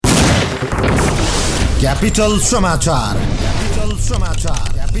Capital Samachar. Capital Samachar.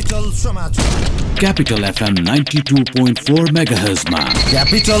 Capital Samachar. Capital FM 92.4 MHz मा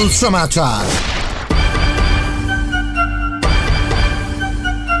Capital Samachar.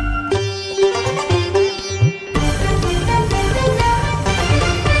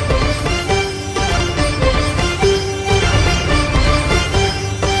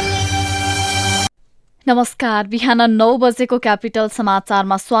 नमस्कार, बिहान 9 बजेको क्यापिटल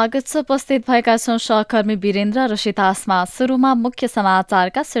समाचारमा स्वागत छ। उपस्थित भएका छौं सहकर्मी वीरेन्द्र र सितासमा। सुरुमा मुख्य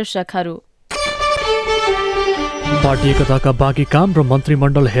समाचारका शीर्षकहरू। पार्टी एकताका बाँकी काम र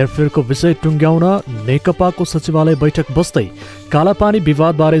मन्त्रीमण्डल हेरफेरको विषय टुङ्ग्याउन नेकपाको सचिवालय बैठक बस्दै कालापानी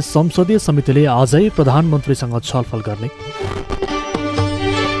विवादबारे संसदीय समितिले आजै प्रधानमन्त्रीसँग छलफल गर्ने।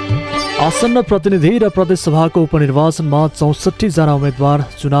 आसन्न प्रतिनिधि र प्रदेशसभाको उपनिर्वाचनमा 64 जना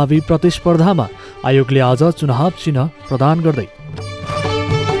उम्मेद्वार चुनावी प्रतिस्पर्धामा आयोगले आज चुनाव चिन्ह प्रदान गर्दै।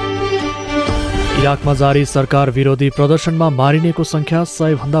 इराकमा जारी सरकार विरोधी प्रदर्शनमा मारिनेको संख्या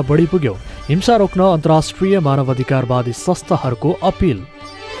 100 भन्दा बढी पुग्यो। हिंसा रोक्न अन्तर्राष्ट्रिय मानवाधिकारवादी संस्थाहरूको अपिल।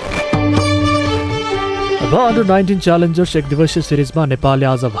 र अन्डर 19 च्यालेन्जर्स एक दिवसीय सिरिजमा नेपालले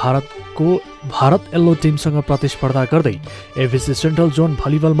आज भारत येल्लो टिमसँग प्रतिस्पर्धा गर्दै एभिसी सेन्ट्रल जोन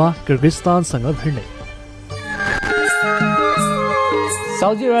भलिबलमा किर्गिस्तानसँग भिड्ने।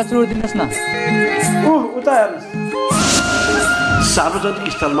 साउजी एउटा चुरोट दिनुहोस् न। सार्वजनिक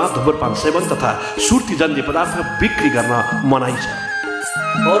स्थलमा धुम्रपान सेवन तथा सुर्तीजन्य पदार्थ बिक्री गर्न मनाइ छ।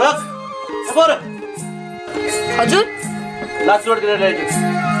 हजुर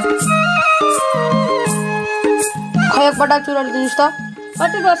खै एकपटक चुरोट दिनुहोस् त।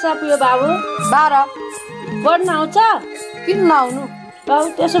 कति वर्ष पुग्यो बाबु? 12। पढ्न आउँछ? किन नआउनु बाबु?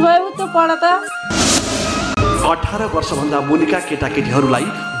 त्यसो भए त्यो पढ त। 18 वर्षभन्दा मुनिका केटाकेटीहरूलाई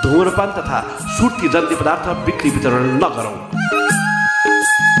धुम्रपान तथा सुर्तीजन्य पदार्थ बिक्री वितरण नगरौँ।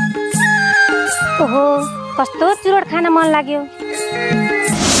 ओहो, कस्तो चुरोट खान मन लाग्यो।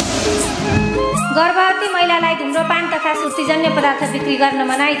 गर्भवती महिलालाई धुम्रपान तथा सुर्तीजन्य पदार्थ बिक्री गर्न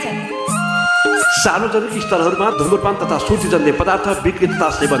मनाइ छ। सार्वजनिक स्थलहरूमा धुम्रपान तथा सुर्तीजन्य पदार्थ बिक्री तथा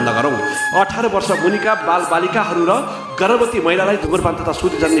सेवन नगरौँ। 18 वर्ष मुनिका बालबालिकाहरू र गर्भवती महिलालाई धुम्रपान तथा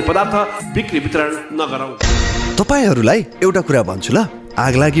सुर्तीजन्य पदार्थ बिक्री वितरण नगरौँ। तपाईहरूलाई एउटा कुरा भन्छु ल,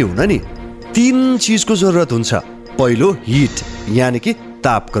 आगलागी हुन नि 3 चीजको जरुरत हुन्छ। पहिलो हिट यानि कि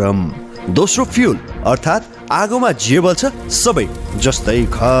तापक्रम, दोस्रो फ्युल अर्थात् आगोमा जे बल्छ सबै, जस्तै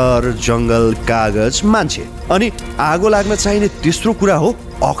घर, जंगल, कागज, मान्छे, अनि आगो लाग्न चाहिने तेस्रो कुरा हो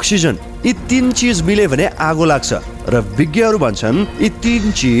अक्सिजन। यी 3 चीज मिले भने आगो लाग्छ र विज्ञहरू भन्छन् यी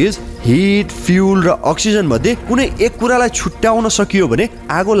 3 चीज हिट, फ्युल र अक्सिजन मध्ये कुनै एक कुरालाई छुट्याउन सकियो भने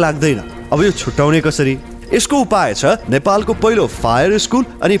आगो लाग्दैन। अब यो छुट्याउने कसरी? यसको उपाय छ नेपालको पहिलो फायर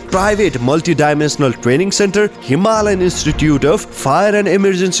स्कुल अनि private multi dimensional training centre Himalayan institute of fire and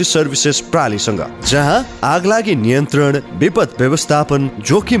emergency services प्रालीसँग, जहाँ आगलागी नियन्त्रण, विपद व्यवस्थापन,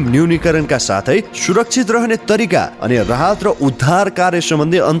 जोखिम न्यूनीकरणका साथै सुरक्षित रहने तरिका अनि राहत र उद्धार कार्य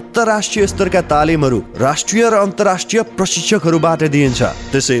सम्बन्धी अन्तर्राष्ट्रिय स्तरका तालिमहरू राष्ट्रिय र अन्तर्राष्ट्रिय प्रशिक्षकहरूबाट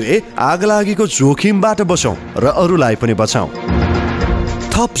दिइन्छ। त्यसैले आगलागीको जोखिमबाट बचौं र अरूलाई पनि बचाउँ।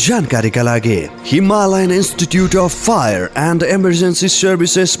 थप जानकारीका लागि Himalayan institute of fire and emergency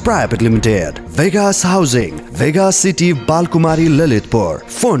services private limited, Vegas housing, Vegas city, Balkumari, Lalitpur.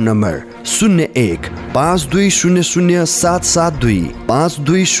 Phone number 01-5200-772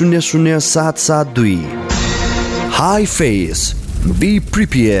 5200-772। High face, be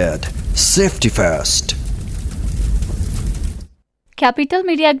prepared, safety first. Capital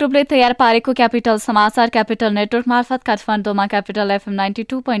media ग्रुपले तयार पारेको क्यापिटल समाचार क्यापिटल नेटवर्क मार्फत काठमाडौँमा क्यापिटल FM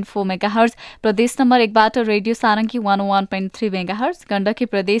 92.4 मेगाहर्ज, प्रदेश नम्बर 1 बाट रेडियो सारङ्गी 101.3 megahertz, Gandaki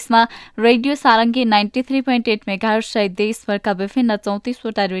प्रदेशमा radio सारङ्गी 93.8 megahertz सहित देशभरका विभिन्न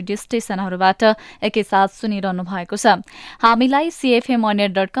 34वटा रेडियो स्टेशनहरूबाट एकैसाथ सुनिरहनु भएको छ। हामीलाई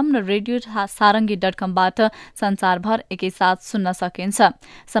cfmonet.com र रेडियो सारङ्गी.com बाट संसारभर एकैसाथ सुन्न सकिन्छ।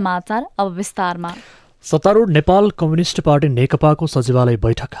 समाचार अब विस्तारमा। सत्तारूढ नेपाल कम्युनिस्ट पार्टी नेकपाको सचिवालय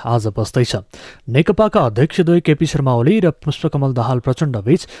बैठक आज बस्दैछ। नेकपाका अध्यक्षद्वय केपी शर्मा ओली र पुष्पकमल दाहाल प्रचण्ड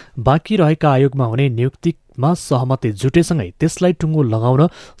बीच बाँकी रहेका आयोगमा हुने नियुक्तिमा सहमति जुटेसँगै त्यसलाई टुङ्गो लगाउन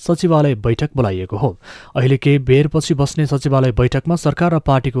सचिवालय बैठक बोलाइएको हो। अहिले केही बेरपछि बस्ने सचिवालय बैठकमा सरकार र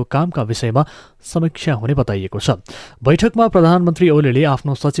पार्टीको कामका विषयमा समीक्षा हुने बताइएको छ। बैठकमा प्रधानमन्त्री ओलीले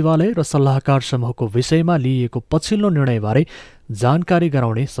आफ्नो सचिवालय र सल्लाहकार समूहको विषयमा लिइएको पछिल्लो निर्णयबारे जानकारी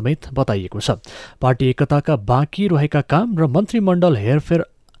गराउने समेत बताइएको छ। पार्टी एकताका बाँकी रहेका काम र मन्त्रीमण्डल हेरफेर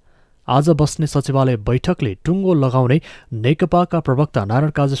आज बस्ने सचिवालय बैठकले टुङ्गो लगाउने नेकपाका प्रवक्ता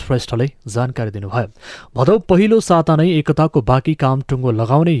नारायण काजी श्रेष्ठले जानकारी दिनुभयो। भदौ पहिलो साता नै एकताको बाँकी काम टुङ्गो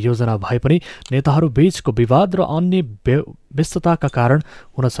लगाउने योजना भए पनि नेताहरू बीचको विवाद र अन्य व्यस्तताका कारण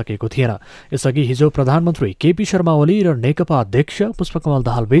हुन सकेको थिएन। यसअघि हिजो प्रधानमन्त्री केपी शर्मा ओली र नेकपा अध्यक्ष पुष्पकमल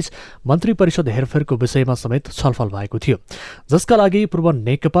दाहाल बीच मन्त्री परिषद हेरफेरको विषयमा समेत छलफल भएको थियो, जसका लागि पूर्व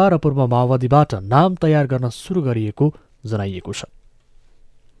नेकपा र पूर्व माओवादीबाट नाम तयार गर्न सुरु गरिएको जनाइएको छ।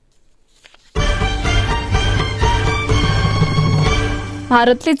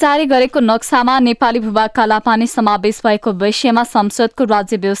 भारतले जारी गरेको नक्सामा नेपाली भूभाग कालापानी समावेश भएको विषयमा संसदको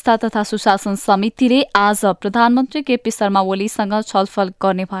राज्य व्यवस्था तथा सुशासन समितिले आज प्रधानमन्त्री केपी शर्मा ओलीसँग छलफल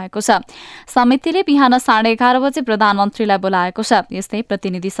गर्ने भएको छ। समितिले बिहान 11:30 बजे प्रधानमन्त्रीलाई बोलाएको छ। यस्तै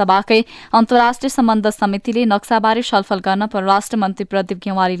प्रतिनिधि सभाकै अन्तर्राष्ट्रिय सम्बन्ध समितिले नक्साबारे छलफल गर्न परराष्ट्र मन्त्री प्रदीप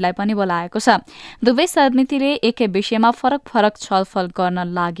गेवालीलाई पनि बोलाएको छ। दुवै समितिले एकै विषयमा फरक फरक छलफल गर्न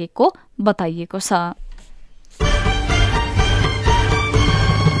लागेको बताइएको छ।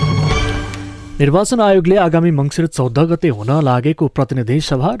 निर्वाचन आयोगले आगामी मङ्सिर 14 गते हुन लागेको प्रतिनिधि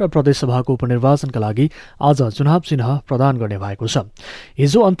सभा र प्रदेशसभाको उपनिर्वाचनका लागि आज चुनाव चिन्ह प्रदान गर्ने भएको छ।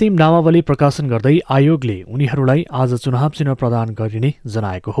 हिजो अन्तिम नामावली प्रकाशन गर्दै आयोगले उनीहरूलाई आज चुनाव चिन्ह प्रदान गरिने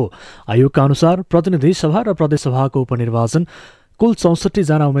जनाएको हो। आयोगका अनुसार प्रतिनिधि सभा र प्रदेशसभाको उपनिर्वाचन कुल 64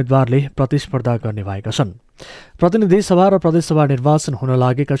 जना उम्मेद्वारले प्रतिस्पर्धा गर्ने भएका छन्। प्रतिनिधि सभा र प्रदेशसभा निर्वाचन हुन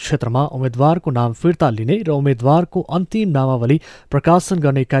लागेका क्षेत्रमा उम्मेद्वारको नाम फिर्ता लिने र उम्मेद्वारको अन्तिम नामावली प्रकाशन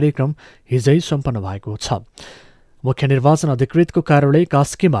गर्ने कार्यक्रम हिजै सम्पन्न भएको छ। मुख्य निर्वाचन अधिकृतको कार्यालय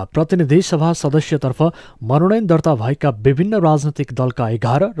कास्कीमा प्रतिनिधि सभा सदस्यतर्फ मनोनयन दर्ता भएका विभिन्न राजनैतिक दलका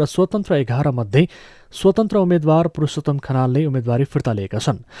 11 र स्वतन्त्र 11 मध्ये स्वतन्त्र उम्मेद्वार पुरुषोत्तम खनालले उम्मेदवारी फिर्ता लिएका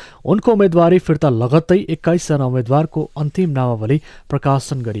छन्। उनको उम्मेदवारी फिर्ता लगत्तै 21 जना उम्मेद्वारको अन्तिम नामावली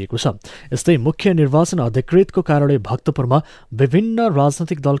प्रकाशन गरिएको छ। यस्तै मुख्य निर्वाचन अधिकृतको कार्यालय भक्तपुरमा विभिन्न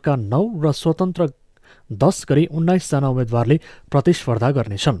राजनैतिक दलका 9 र स्वतन्त्र 10 गरी 19 जना उम्मेद्वारले प्रतिस्पर्धा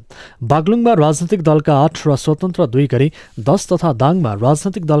गर्नेछन्। बागलुङमा राजनैतिक दलका 8 र स्वतन्त्र 2 गरी 10 तथा दाङमा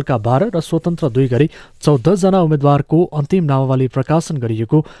राजनैतिक दलका 12 र स्वतन्त्र 2 गरी 14 जना उम्मेद्वारको अन्तिम नामावली प्रकाशन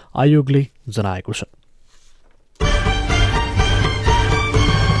गरिएको आयोगले जनाएको छ।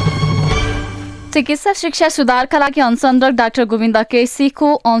 चिकित्सा शिक्षा सुधारका लागि अनसनरत डाक्टर गोविन्द केसीको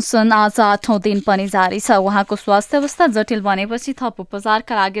अनसन आज 8औं दिन पनि जारी छ। उहाँको स्वास्थ्य अवस्था जटिल बनेपछि थप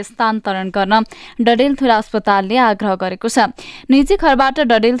उपचारका लागि स्थानान्तरण गर्न डडेलधुरा अस्पतालले आग्रह गरेको छ। निजी घरबाट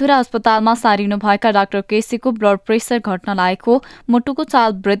डडेलधुरा अस्पतालमा सारिनुभएका डाक्टर केसीको ब्लड प्रेसर घट्न लागेको, मुटुको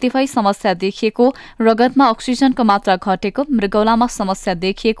चाल वृद्धि भई समस्या देखिएको, रगतमा अक्सिजनको मात्रा घटेको, मृगौलामा समस्या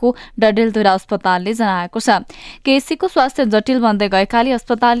देखिएको डडेलधुरा अस्पतालले जनाएको छ। केसीको स्वास्थ्य जटिल बन्दै गएकाले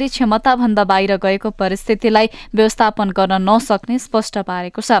अस्पतालले क्षमताभन्दा बाहिर गएको परिस्थितिलाई व्यवस्थापन गर्न नसक्ने स्पष्ट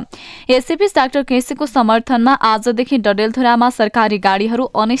पारेको छ। यसैबीच डाक्टर केसीको समर्थनमा आजदेखि डडेलधुरामा सरकारी गाड़ीहरू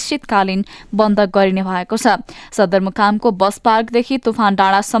अनिश्चितकालीन बन्द गरिने भएको छ। सदरमुकामको बस पार्कदेखि तुफान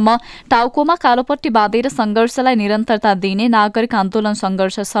डाँडासम्म टाउकोमा कालोपट्टी बाँधेर संघर्षलाई निरन्तरता दिने नागरिक आन्दोलन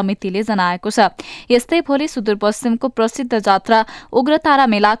संघर्ष समितिले जनाएको छ। यस्तै भोलि सुदूरपश्चिमको प्रसिद्ध जात्रा उग्रतारा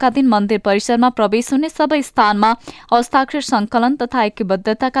मेलाका दिन मन्दिर परिसरमा प्रवेश हुने सबै स्थानमा हस्ताक्षर संकलन तथा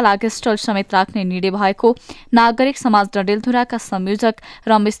ऐक्यबद्धताका लागि स्टल समेत राख्ने निर्णय भएको नागरिक समाज डडेलधुराका संयोजक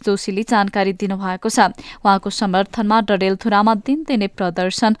रमेश जोशीले जानकारी दिनुभएको छ। उहाँको समर्थनमा डडेलधुरामा दिनदिनै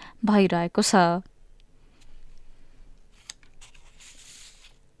प्रदर्शन भइरहेको छ।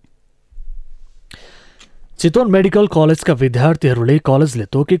 चितवन मेडिकल कलेजका विद्यार्थीहरूले कलेजले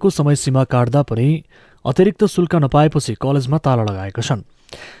तोकेको समय सीमा काट्दा पनि अतिरिक्त शुल्क नपाएपछि कलेजमा ताला लगाएका छन्।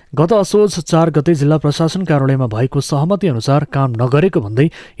 गत असोज 4 गते जिल्ला प्रशासन कार्यालयमा भएको सहमति अनुसार काम नगरेको भन्दै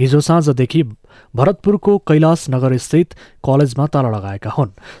हिजो साँझदेखि भरतपुरको कैलाश नगर स्थित कलेजमा ताला लगाएका हुन्।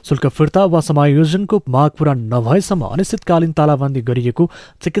 शुल्क फिर्ता वा समायोजनको माग पूरा नभएसम्म अनिश्चितकालीन तालाबन्दी गरिएको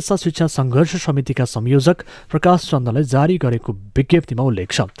चिकित्सा शिक्षा संघर्ष समितिका संयोजक प्रकाश चन्दले जारी गरेको विज्ञप्तिमा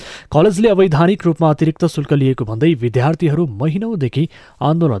उल्लेख छ। कलेजले अवैधानिक रूपमा अतिरिक्त शुल्क लिएको भन्दै विद्यार्थीहरू महिनौदेखि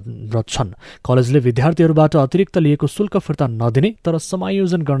आन्दोलनरत छन्। कलेजले विद्यार्थीहरूबाट अतिरिक्त लिएको शुल्क फिर्ता नदिने तर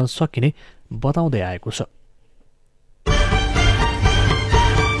समायोजन गर्न सकिने बताउँदै आएको छ।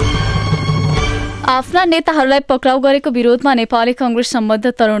 आफ्ना नेताहरूलाई पक्राउ गरेको विरोधमा नेपाली कांग्रेस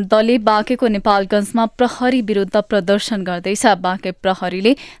सम्बद्ध तरुण दलले बाँकेको नेपालगञ्जमा प्रहरी विरुद्ध प्रदर्शन गर्दैछ। बाँके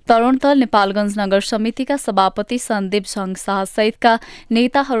प्रहरीले तरुण दल नेपालगञ्ज नगर समितिका सभापति सन्दीप झङ शाह सहितका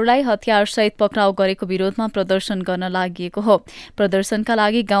नेताहरूलाई हतियारसहित पक्राउ गरेको विरोधमा प्रदर्शन गर्न लागि हो। प्रदर्शनका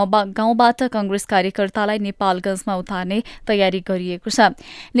लागि गाउँबाट कांग्रेस कार्यकर्तालाई नेपालगञ्जमा उतार्ने तयारी गरिएको छ।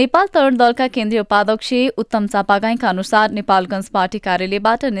 नेपाल तरुण दलका केन्द्रीय उपाध्यक्ष उत्तम चापागाईका अनुसार नेपालगञ्ज पार्टी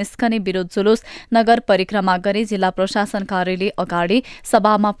कार्यालयबाट निस्कने विरोध जुलुस नगर परिक्रमा गरी जिल्ला प्रशासन कार्यालय अगाडि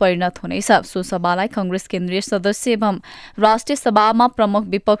सभामा परिणत हुनेछ। सो सभालाई कांग्रेस केन्द्रीय सदस्य एवं राष्ट्रिय सभामा प्रमुख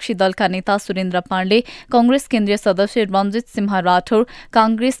विपक्षी दलका नेता सुरेन्द्र पाण्डे, कांग्रेस केन्द्रीय सदस्य रञ्जित सिंह राठौर,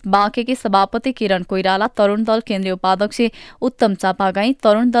 कांग्रेस बाँकेकी सभापति किरण कोइराला, तरूण दल केन्द्रीय उपाध्यक्ष उत्तम चापागाई,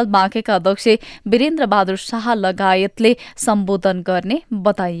 तरूण दल बाँकेका अध्यक्ष वीरेन्द्र बहादुर शाह लगायतले सम्बोधन गर्ने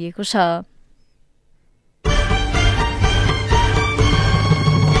बताइएको छ।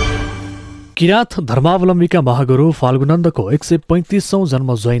 किराँत धर्मावलम्बीका महागुरू फाल्गुनन्दको 135औं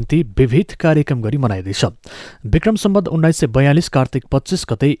जन्म जयन्ती विविध कार्यक्रम गरी मनाइँदैछ। विक्रम सम्वत 1942 कार्तिक 25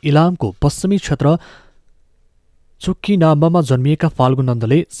 गते इलामको पश्चिमी क्षेत्र चुक्कीनाम्बामा जन्मिएका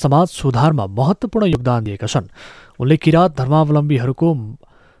फाल्गुनन्दले समाज सुधारमा महत्वपूर्ण योगदान दिएका छन्। उनले किराँत धर्मावलम्बीहरूको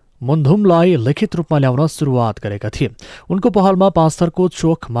मुन्धुमलाई लिखित रूपमा ल्याउन सुरुवात गरेका थिए। उनको पहलमा पाँचथरको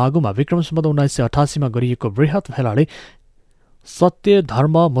चोक मागुमा विक्रम सम्वत 1988 गरिएको वृहत भेलाले सत्य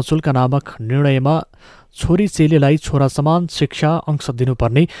धर्म मुचुल्का नामक निर्णयमा छोरी चेलीलाई छोरा समान शिक्षा अंश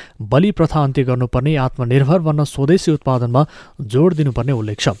दिनुपर्ने, बलि प्रथा अन्त्य गर्नुपर्ने, आत्मनिर्भर बन्न स्वदेशी उत्पादनमा जोड दिनुपर्ने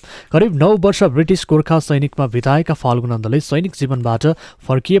उल्लेख छ। करिब 9 वर्ष ब्रिटिस गोर्खा सैनिकमा बिताएका फाल्गुनन्दले सैनिक जीवनबाट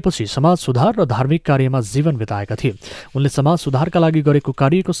फर्किएपछि समाज सुधार र धार्मिक कार्यमा जीवन बिताएका थिए। उनले समाज सुधारका लागि गरेको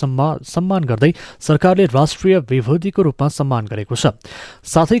कार्यको सम्मान गर्दै सरकारले राष्ट्रिय विभूतिको रूपमा सम्मान गरेको छ।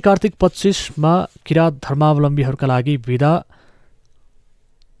 साथै कार्तिक 25मा किराँत धर्मावलम्बीहरूका लागि विदा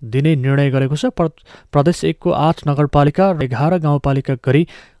दिने निर्णय गरेको छ। प्रदेश 1 को 8 नगरपालिका र 11 गाउँपालिका गरी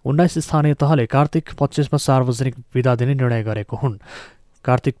 19 स्थानीय तहले कार्तिक 25मा सार्वजनिक विदा दिने निर्णय गरेको हुन्।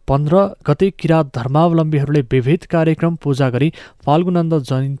 कार्तिक 15 गते किराँत धर्मावलम्बीहरूले विविध कार्यक्रम पूजा गरी फाल्गुनन्द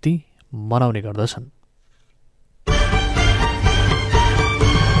जयन्ती मनाउने गर्दछन्।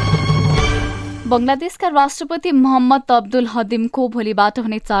 बंगलादेशका राष्ट्रपति मोहम्मद अब्दुल हदिमको भोलिबाट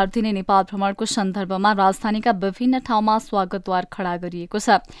हुने 4 दिने नेपाल भ्रमणको सन्दर्भमा राजधानीका विभिन्न ठाउँमा स्वागतद्वार खडा गरिएको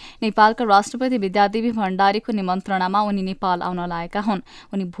छ। नेपालका राष्ट्रपति विद्यादेवी भण्डारीको निमन्त्रणामा उनी नेपाल आउन लागेका हुन्।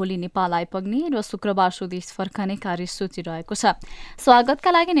 उनी भोलि नेपाल आइपुग्ने र शुक्रबार स्वदेश फर्कने कार्यसूची रहेको छ।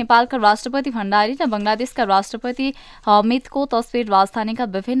 स्वागतका लागि नेपालका राष्ट्रपति भण्डारी र बंगलादेशका राष्ट्रपति हमिदको तस्विर राजधानीका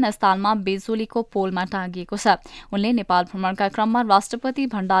विभिन्न स्थानमा बेजोलीको पोलमा टाँगिएको छ। उनले नेपाल भ्रमणका क्रममा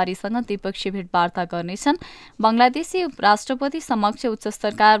राष्ट्रपति भण्डारीसँग द्विपक्षीय भेटवार्ता गर्नेछन्। बंगलादेशी राष्ट्रपति समक्ष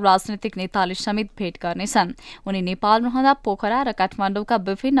उच्चस्तरका राजनैतिक नेताले समेत भेट गर्नेछन्। उनी नेपाल रहँदा पोखरा र काठमाडौँका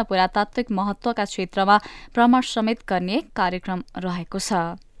विभिन्न पुरातात्विक महत्वका क्षेत्रमा परामर्श समेत गर्ने कार्यक्रम रहेको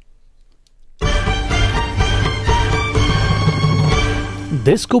छ।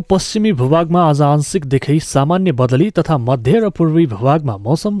 देशको पश्चिमी भूभागमा आज आंशिकदेखि सामान्य बदली तथा मध्य र पूर्वी भूभागमा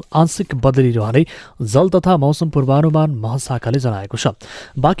मौसम आंशिक बदली रहने जल तथा मौसम पूर्वानुमान महाशाखाले जनाएको छ।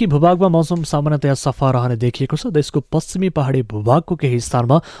 बाँकी भूभागमा मौसम सामान्यतया सफा रहने देखिएको छ। देशको पश्चिमी पहाडी भूभागको केही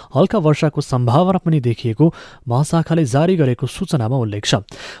स्थानमा हल्का वर्षाको सम्भावना पनि देखिएको महाशाखाले जारी गरेको सूचनामा उल्लेख छ।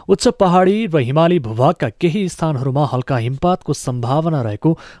 उच्च पहाडी र हिमाली भूभागका केही स्थानहरूमा हल्का हिमपातको सम्भावना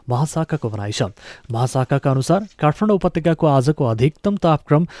रहेको महाशाखाको भनाइ छ। महाशाखाका अनुसार काठमाडौँ उपत्यकाको आजको अधिकतम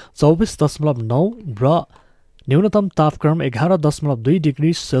तापक्रम 24.9 र न्यूनतम तापक्रम 11.2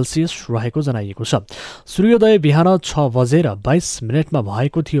 डिग्री सेल्सियस रहेको जनाइएको छ। सूर्योदय बिहान 6 बजेर 22 मिनटमा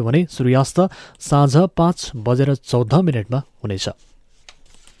भएको थियो भने सूर्यास्त साँझ 5 बजेर 14 मिनटमा हुनेछ।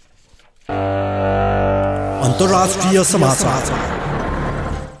 अन्तर्राष्ट्रिय समाचार।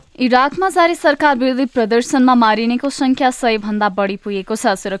 इराकमा जारी सरकार विरोधी प्रदर्शनमा मारिनेको संख्या 100 भन्दा बढी पुगेको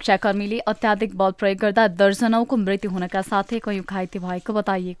छ। सुरक्षाकर्मीले अत्याधिक बल प्रयोग गर्दा दर्जनौंको मृत्यु हुनका साथै कयौं घाइते भएको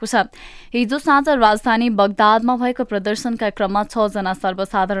बताइएको छ। हिजो साँझ राजधानी बगदादमा भएको प्रदर्शनका क्रममा 6 जना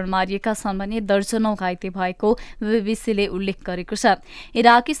सर्वसाधारण मारिएका छन् भने दर्जनौं घाइते भएको बीबीसीले उल्लेख गरेको छ।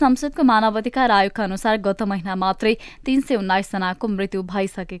 इराकी संसदको मानवाधिकार आयोगका अनुसार गत महिना मात्रै 319 जनाको मृत्यु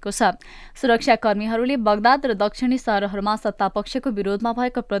भइसकेको छ। सुरक्षाकर्मीहरूले बगदाद र दक्षिणी शहरहरूमा सत्तापक्षको विरोधमा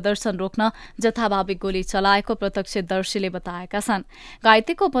भएको प्रदर्शन रोक्न जथाभावी गोली चलाएको प्रत्यक्षदर्शीले बताएका छन्।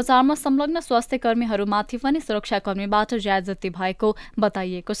 घाइतेको उपचारमा संलग्न स्वास्थ्य कर्मीहरूमाथि पनि सुरक्षाकर्मीबाट ज्यादती भएको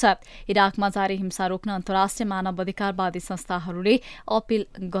बताइएको छ। इराकमा जारी हिंसा रोक्न अन्तर्राष्ट्रिय मानवाधिकारवादी संस्थाहरूले अपील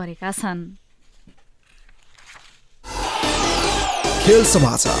गरेका छन्। खेल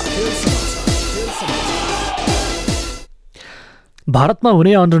समाचार। भारतमा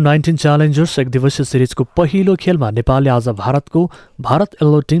हुने अन्डर 19 च्यालेन्जर्स एक दिवसीय सिरिजको पहिलो खेलमा नेपालले आज भारत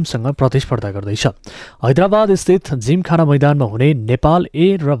येल्लो टिमसँग प्रतिस्पर्धा गर्दैछ। हैदराबाद स्थित जिमखाना मैदानमा हुने नेपाल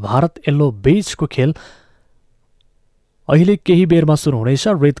ए र भारत येल्लो बीचको खेल अहिले केही बेरमा सुरु हुनेछ।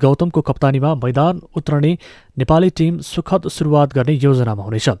 रित गौतमको कप्तानीमा मैदान उत्रने नेपाली टिम सुखद सुरुवात गर्ने योजनामा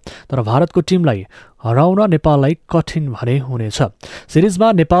हुनेछ, तर भारतको टिमलाई हराउन नेपाललाई कठिन भने हुनेछ।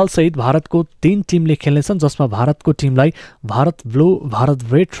 सिरिजमा नेपालसहित भारतको 3 टिमले खेल्नेछन्, जसमा भारतको टिमलाई भारत ब्लू, भारत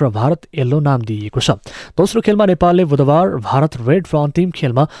रेड र भारत येल्लो नाम दिइएको छ। दोस्रो खेलमा नेपालले बुधबार, भारत रेड र अन्तिम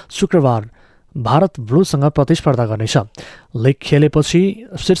खेलमा शुक्रबार भारत ब्लूसँग प्रतिस्पर्धा गर्नेछ। लिग खेलेपछि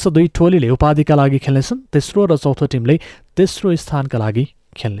शीर्ष 2 टोलीले उपाधिका लागि खेल्नेछन्। तेस्रो र चौथो टिमले तेस्रो स्थानका लागि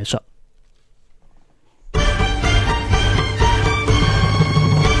खेल्नेछ।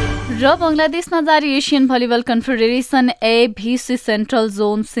 र बंगलादेशमा जारी Asian volleyball confederation AVC central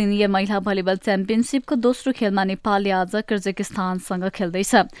zone senior महिला भलिबल च्याम्पियनसिपको दोस्रो खेलमा नेपालले आज किर्जिस्तानसँग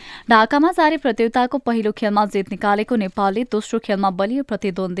खेल्दैछ। ढाकामा जारी प्रतियोगिताको पहिलो खेलमा जित निकालेको नेपालले दोस्रो खेलमा बलियो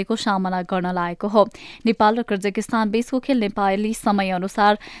प्रतिद्वन्द्वीको सामना गर्न लागेको हो। नेपाल र किर्जिस्तान बीचको खेल नेपाली समय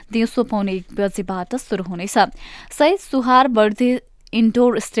अनुसार दिउँसो 1:15 बजेबाट शुरू हुनेछ। सहिद सुहार बर्दी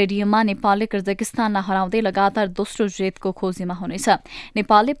इन्डोर स्टेडियममा नेपालले किर्जिस्तानलाई हराउँदै लगातार दोस्रो जितको खोजीमा हुनेछ।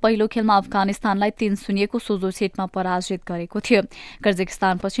 नेपालले पहिलो खेलमा अफगानिस्तानलाई 3-0 को सोझो सेटमा पराजित गरेको थियो।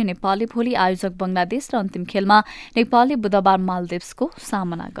 किर्जिस्तानपछि नेपालले भोलि आयोजक बंगलादेश र अन्तिम खेलमा नेपालले बुधबार मालदिप्सको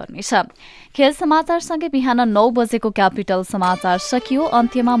सामना गर्नेछ। खेल समाचारसँगै बिहान 9 बजेको क्यापिटल समाचार सकियो।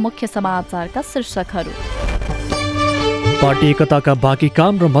 अन्त्यमा मुख्य समाचारका शीर्षकहरू। पार्टी एकताका बाँकी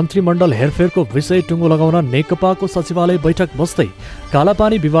काम र मन्त्रीमण्डल हेरफेरको विषय टुङ्गो लगाउन नेकपाको सचिवालय बैठक बस्दै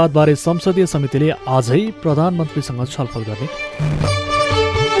कालापानी विवादबारे संसदीय समितिले आजै प्रधानमन्त्रीसँग छलफल गर्ने।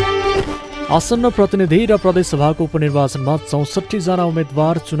 आसन्न प्रतिनिधि र प्रदेशसभाको उपनिर्वाचनमा 64 जना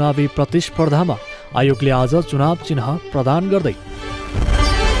उम्मेद्वार चुनावी प्रतिस्पर्धामा आयोगले आज चुनाव चिन्ह प्रदान गर्दै।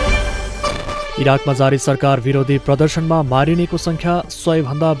 इराकमा जारी सरकार विरोधी प्रदर्शनमा मारिनेको संख्या 100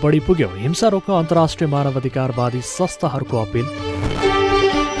 भन्दा बढी पुग्यो। हिंसा रोक्न अन्तर्राष्ट्रिय मानवाधिकारवादी संस्थाहरूको अपील।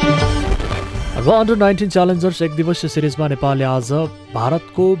 र अन्डर 19 च्यालेन्जर्स एक दिवसीय सिरिजमा नेपालले आज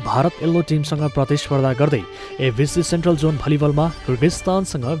भारत येल्लो टिमसँग प्रतिस्पर्धा गर्दै एभिसी सेन्ट्रल जोन भलिबलमा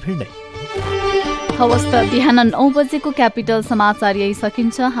किर्गिस्तानसँग भिड्ने। हवस् त बिहान 9 बजेको क्यापिटल समाचार यही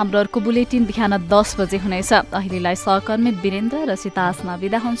सकिन्छ। हाम्रो अर्को बुलेटिन बिहान 10 बजे हुनेछ। अहिलेलाई सहकर्मी वीरेन्द्र र सितासमा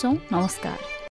बिदा हुन्छौँ। नमस्कार।